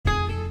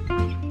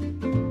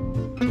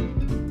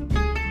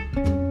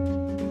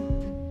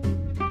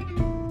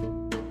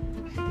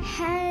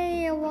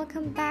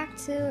welcome back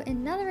to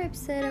another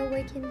episode of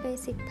Waking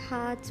Basic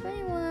Pod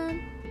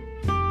 21.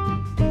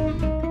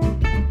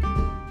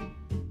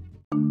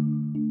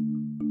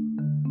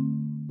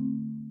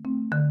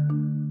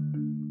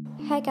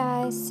 Hi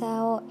guys,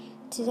 so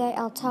today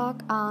I'll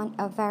talk on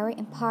a very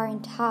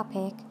important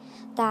topic,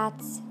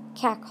 that's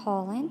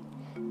catcalling.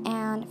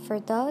 And for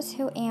those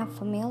who aren't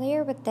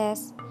familiar with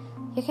this,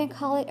 you can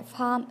call it a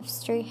form of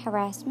street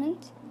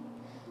harassment.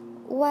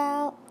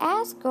 Well,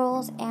 as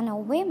girls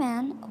and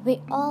women,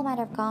 we all might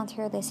have gone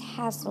through this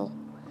hassle,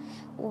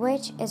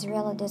 which is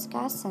really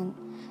disgusting.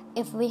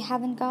 If we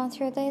haven't gone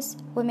through this,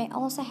 we may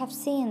also have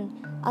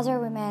seen other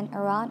women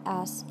around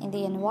us in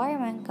the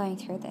environment going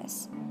through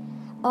this.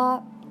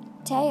 Or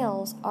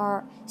tales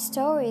or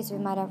stories we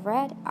might have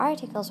read,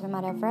 articles we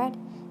might have read,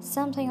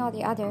 something or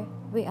the other,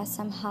 we are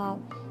somehow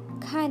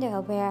kind of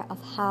aware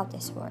of how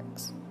this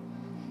works.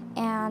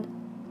 And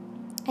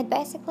it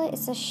basically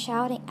is a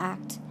shouting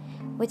act,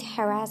 with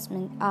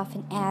harassment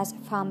often as a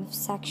form of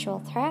sexual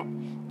threat,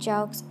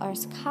 jokes, or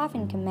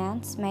scoffing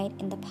comments made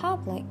in the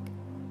public.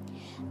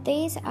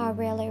 These are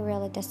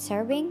really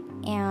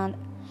disturbing and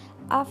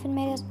often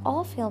made us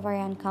all feel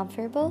very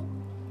uncomfortable.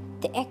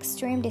 The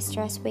extreme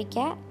distress we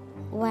get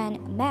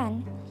when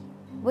men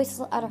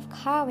whistle out of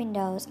car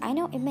windows. I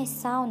know it may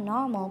sound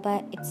normal,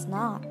 but it's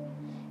not.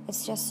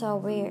 It's just so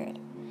weird.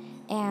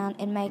 And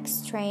it makes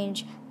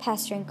strange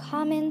pestering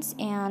comments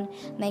and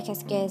make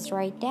us gaze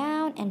right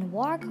down and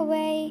walk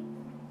away,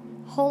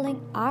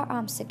 holding our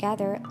arms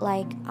together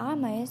like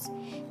armors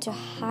to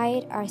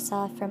hide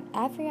ourselves from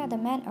every other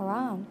man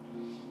around.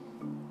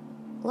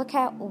 Look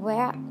at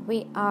where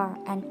we are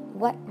and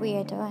what we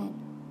are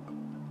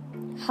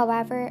doing.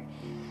 However,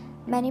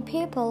 many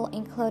people,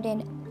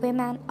 including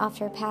women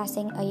after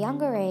passing a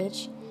younger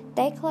age,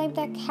 they claim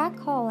that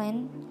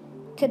catcalling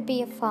could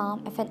be a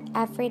form of an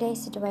everyday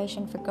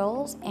situation for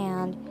girls,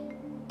 and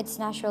it's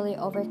naturally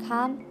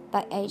overcome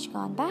by age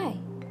gone by.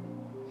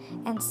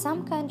 And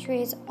some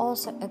countries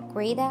also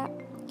agree that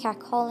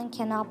catcalling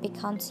cannot be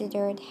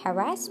considered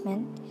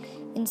harassment,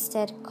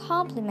 instead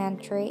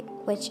complimentary,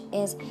 which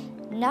is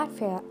not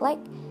fair. Like,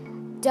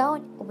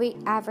 don't we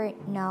ever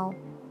know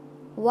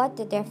what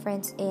the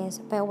difference is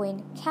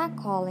between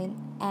catcalling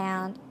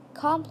and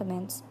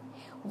compliments?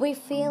 We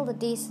feel the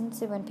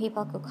decency when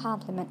people could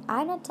compliment.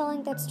 I'm not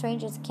telling that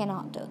strangers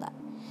cannot do that.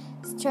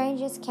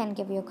 Strangers can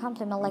give you a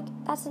compliment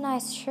like, that's a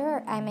nice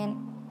shirt,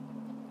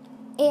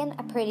 in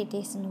a pretty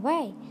decent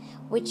way,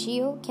 which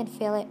you can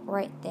feel it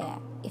right there.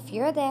 If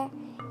you're there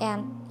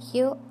and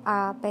you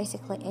are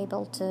basically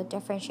able to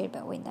differentiate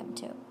between them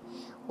two,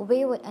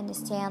 we would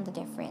understand the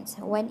difference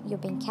when you're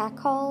being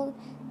catcalled,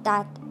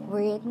 that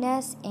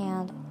weirdness,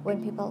 and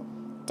when people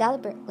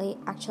deliberately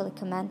actually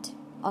comment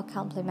or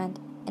compliment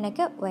in a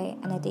good way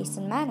and a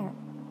decent manner.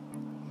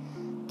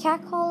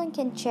 Catcalling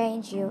can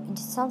change you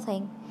into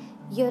something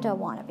you don't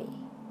want to be.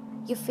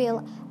 You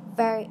feel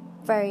very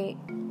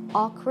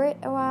awkward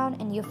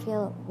around, and you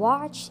feel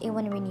watched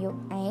even when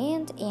you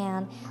ain't,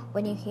 and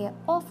when you hear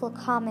awful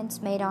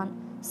comments made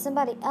on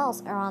somebody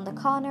else around the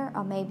corner,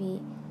 or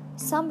maybe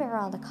somewhere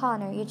around the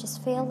corner, you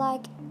just feel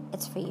like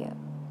it's for you.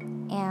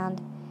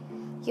 And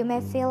you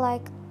may feel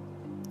like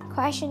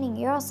questioning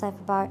yourself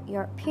about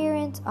your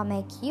appearance, or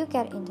make you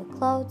get into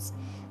clothes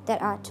that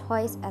are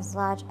twice as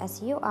large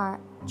as you are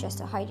just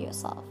to hide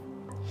yourself.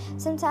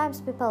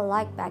 Sometimes people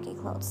like baggy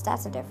clothes,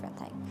 that's a different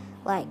thing.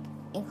 Like,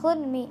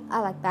 including me,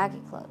 I like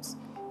baggy clothes.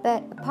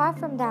 But apart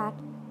from that,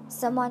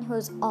 someone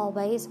who's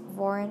always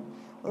worn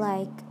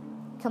like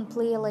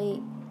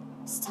completely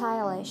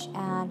stylish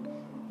and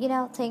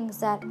things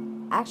that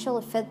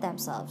actually fit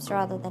themselves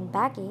rather than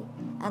baggy,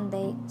 and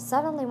they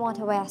suddenly want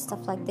to wear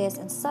stuff like this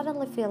and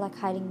suddenly feel like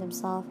hiding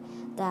themselves,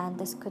 then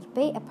this could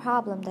be a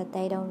problem that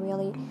they don't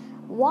really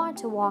want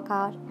to walk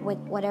out with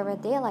whatever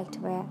they like to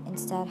wear,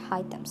 instead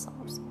hide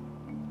themselves.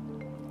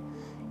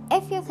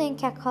 If you think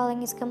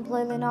catcalling is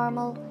completely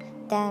normal,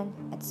 then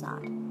it's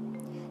not.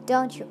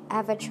 Don't you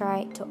ever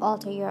try to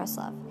alter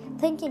yourself,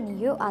 thinking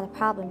you are the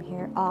problem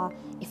here. Or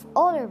if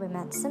older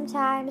women,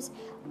 sometimes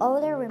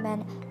older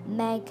women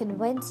may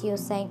convince you,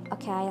 saying,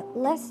 okay,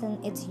 listen,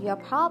 it's your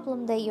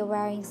problem that you're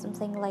wearing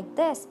something like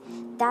this.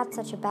 That's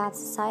such a bad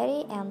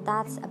society, and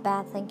that's a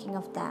bad thinking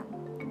of them.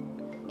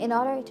 In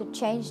order to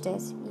change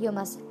this, you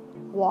must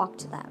walk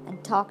to them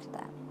and talk to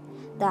them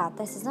that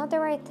this is not the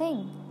right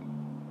thing.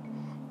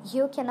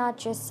 You cannot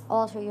just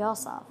alter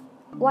yourself.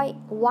 Why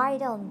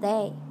don't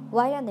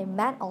the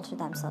men alter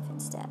themselves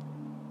instead?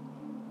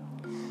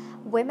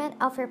 Women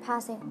after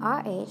passing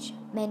our age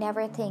may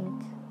never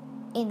think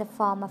in the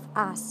form of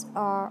us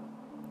or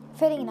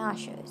fitting in our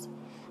shoes.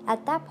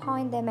 At that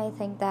point, they may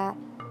think that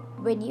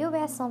when you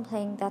wear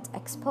something that's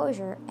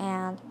exposure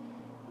and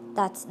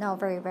that's not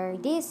very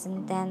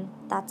decent, then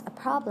that's a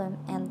problem,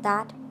 and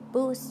that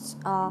boosts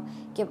or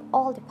give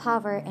all the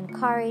power and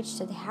courage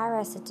to the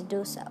harasser to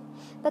do so.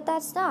 But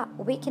that's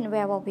not. We can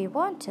wear what we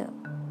want to.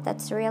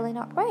 That's really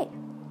not right.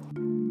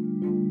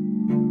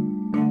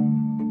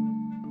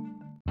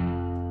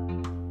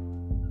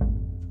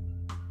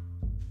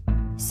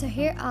 So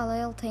here are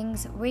little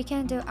things we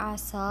can do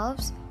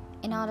ourselves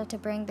in order to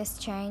bring this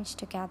change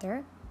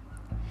together?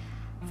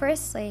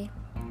 Firstly,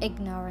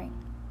 ignoring.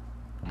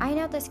 I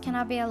know this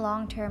cannot be a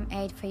long-term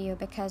aid for you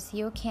because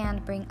you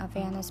can't bring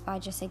awareness by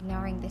just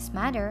ignoring this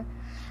matter,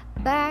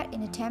 but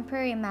in a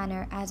temporary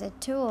manner as a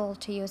tool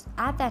to use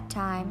at that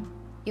time,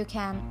 you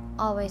can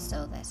always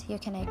do this. You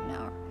can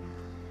ignore.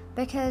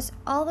 Because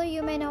although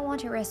you may not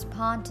want to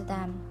respond to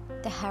them,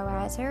 the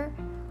harasser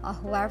or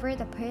whoever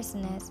the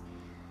person is,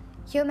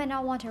 you may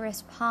not want to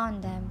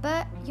respond to them,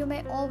 but you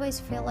may always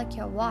feel like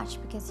you're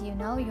watched because you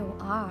know you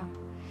are.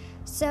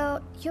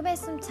 So you may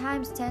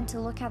sometimes tend to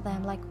look at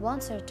them like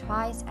once or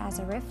twice as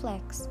a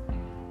reflex.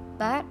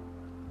 But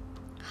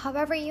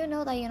however, you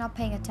know that you're not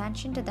paying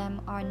attention to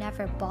them or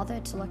never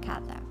bothered to look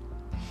at them.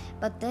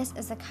 But this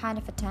is the kind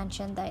of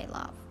attention they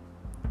love.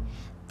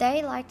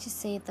 They like to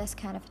see this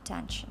kind of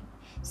attention.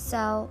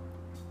 So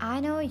I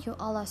know you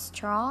all are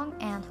strong,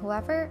 and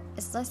whoever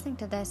is listening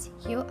to this,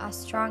 you are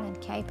strong and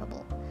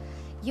capable.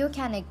 You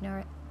can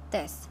ignore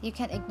this. You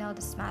can ignore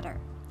this matter.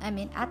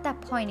 At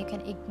that point, you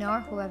can ignore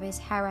whoever is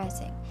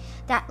harassing.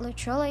 That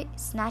literally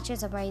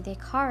snatches away their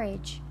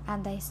courage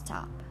and they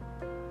stop.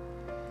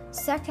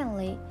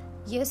 Secondly,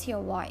 use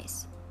your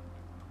voice.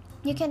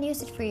 You can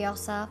use it for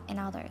yourself and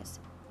others.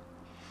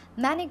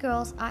 Many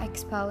girls are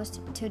exposed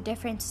to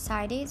different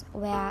societies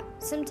where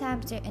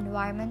sometimes their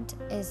environment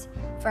is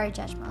very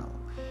judgmental,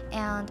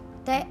 and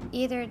they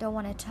either don't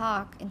want to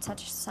talk in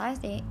such a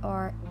society,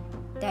 or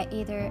they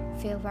either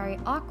feel very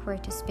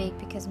awkward to speak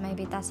because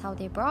maybe that's how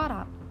they brought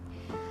up.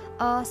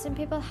 Some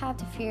people have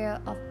the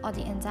fear of or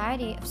the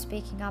anxiety of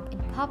speaking up in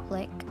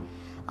public,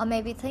 or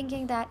maybe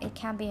thinking that it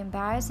can be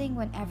embarrassing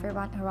when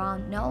everyone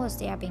around knows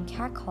they are being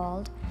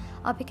catcalled,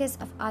 or because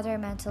of other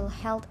mental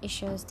health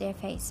issues they're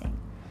facing.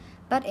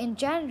 But in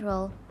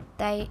general,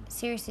 they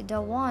seriously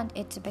don't want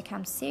it to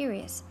become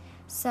serious.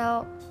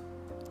 So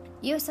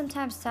you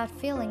sometimes start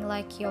feeling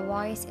like your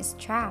voice is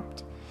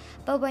trapped.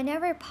 But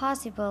whenever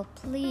possible,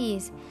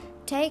 please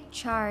take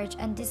charge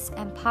and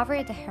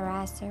disempower the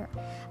harasser.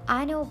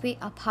 I know we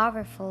are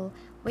powerful.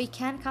 We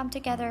can come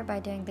together by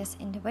doing this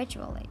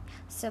individually.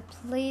 So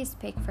please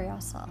speak for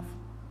yourself.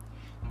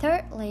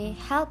 Thirdly,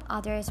 help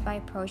others by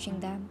approaching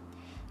them.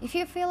 If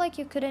you feel like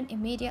you couldn't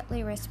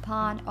immediately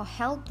respond or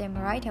help them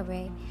right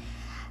away,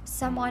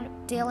 someone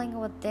dealing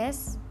with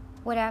this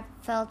would have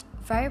felt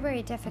very,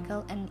 very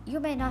difficult, and you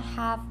may not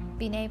have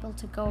been able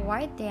to go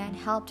right there and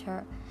help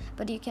her,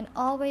 but you can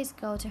always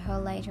go to her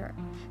later,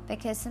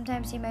 because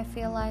sometimes you may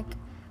feel like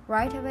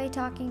right away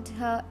talking to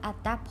her at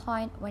that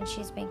point when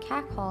she's being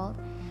catcalled,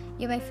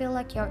 you may feel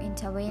like you're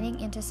intervening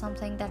into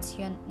something that's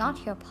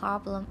not your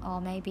problem,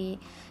 or maybe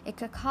it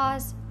could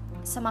cause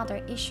some other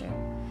issue.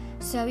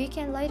 So you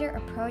can later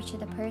approach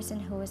the person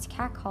who is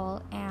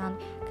catcalled and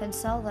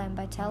console them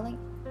by talking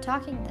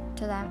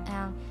to them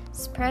and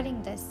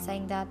spreading this,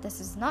 saying that this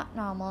is not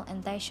normal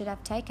and they should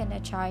have taken the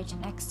charge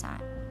next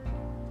time.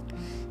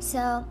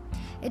 So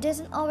it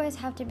doesn't always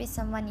have to be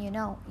someone you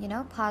know,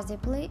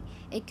 possibly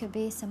it could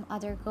be some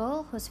other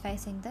girl who's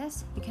facing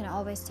this. You can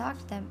always talk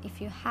to them if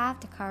you have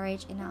the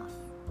courage enough.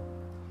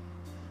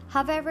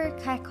 However,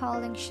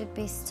 catcalling should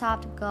be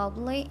stopped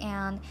globally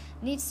and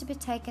needs to be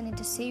taken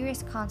into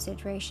serious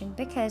consideration,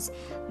 because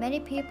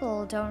many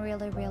people don't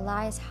really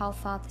realize how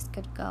far this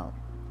could go.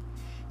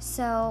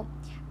 So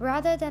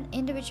rather than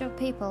individual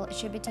people, it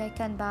should be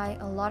taken by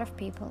a lot of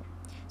people.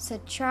 So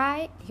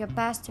try your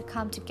best to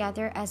come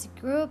together as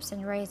groups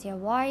and raise your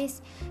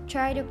voice.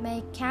 Try to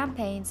make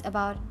campaigns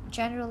about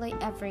generally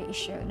every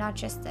issue, not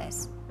just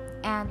this,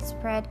 and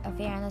spread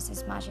awareness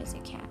as much as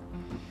you can.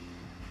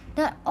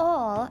 Not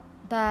all,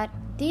 but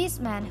these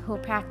men who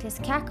practice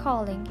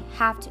catcalling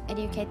have to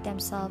educate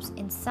themselves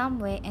in some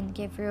way and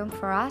give room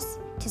for us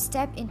to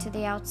step into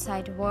the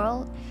outside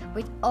world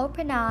with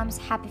open arms,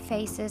 happy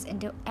faces, and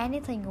do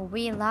anything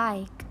we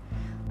like.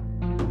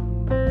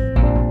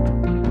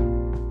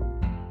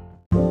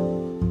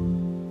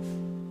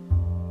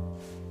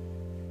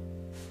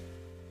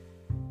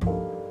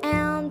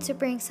 And to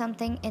bring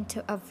something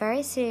into a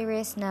very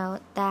serious note,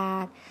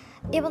 that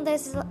even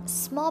there's a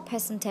small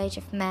percentage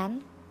of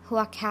men who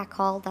are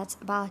catcalled, that's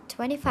about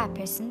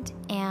 25%,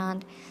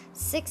 and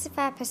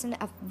 65%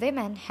 of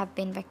women have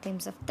been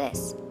victims of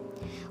this.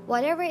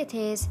 Whatever it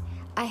is,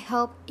 I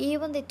hope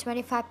even the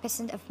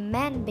 25% of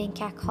men being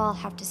catcalled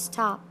have to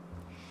stop.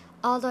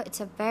 Although it's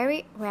a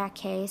very rare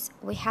case,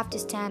 we have to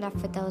stand up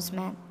for those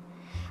men.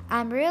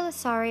 I'm really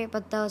sorry,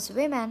 but those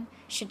women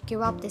should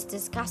give up this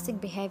disgusting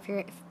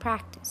behavior if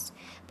practiced,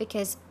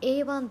 because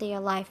even their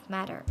life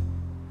matter.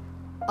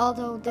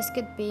 Although this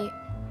could be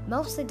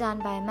mostly done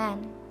by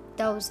men,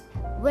 those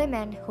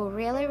women who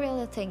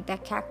really think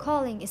that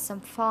catcalling is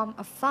some form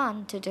of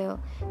fun to do,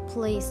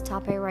 please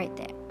stop it right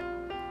there.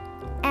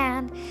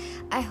 And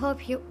I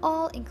hope you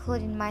all,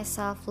 including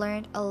myself,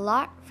 learned a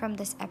lot from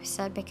this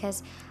episode,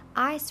 because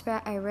I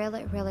swear I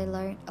really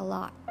learned a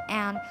lot.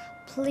 And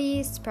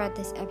please spread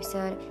this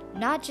episode,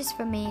 not just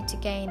for me to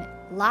gain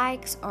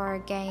likes or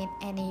gain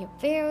any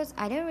views,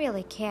 I don't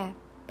really care,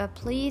 But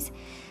please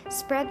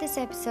spread this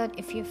episode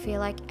if you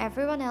feel like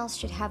everyone else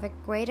should have a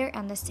greater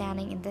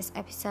understanding in this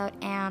episode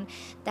and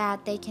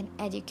that they can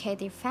educate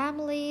their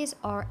families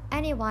or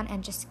anyone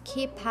and just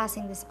keep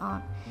passing this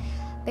on.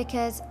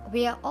 Because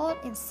we are all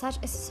in such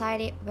a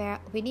society where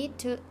we need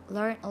to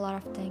learn a lot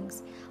of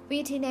things.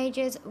 We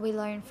teenagers, we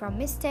learn from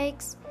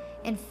mistakes,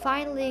 and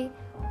finally,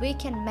 we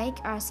can make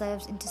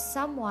ourselves into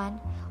someone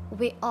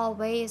we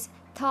always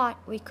thought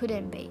we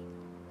couldn't be.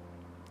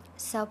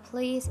 So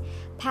please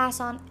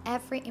pass on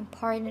every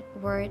important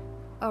word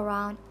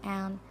around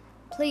and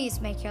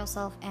please make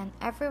yourself and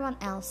everyone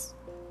else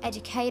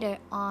educated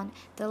on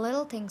the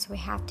little things we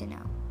have to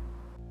know.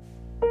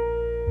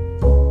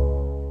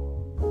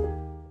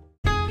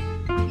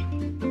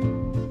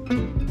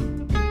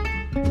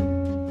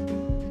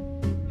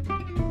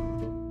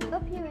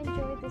 Hope you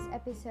enjoyed this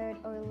episode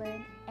or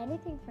learned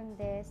anything from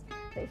this.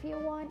 But if you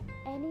want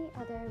any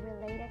other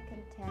related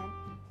content,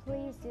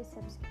 please do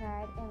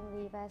subscribe and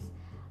leave us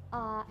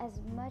as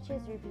much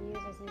as reviews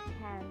as you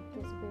can,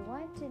 because we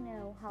want to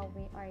know how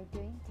we are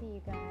doing to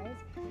you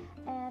guys.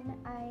 And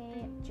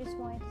I just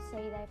wanted to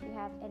say that if you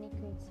have any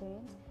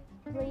concerns,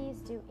 please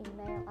do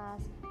email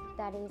us.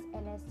 That is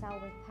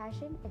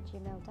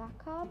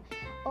nslwithpassion@gmail.com,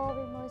 or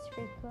we most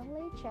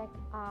frequently check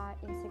our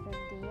Instagram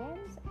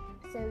DMs,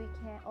 so you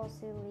can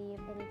also leave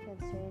any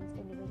concerns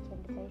in the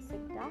Weekend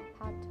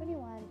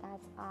Basic.pod21.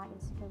 That's our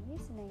Instagram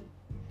username.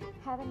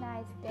 Have a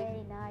nice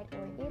day, night,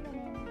 or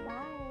evening.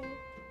 Bye.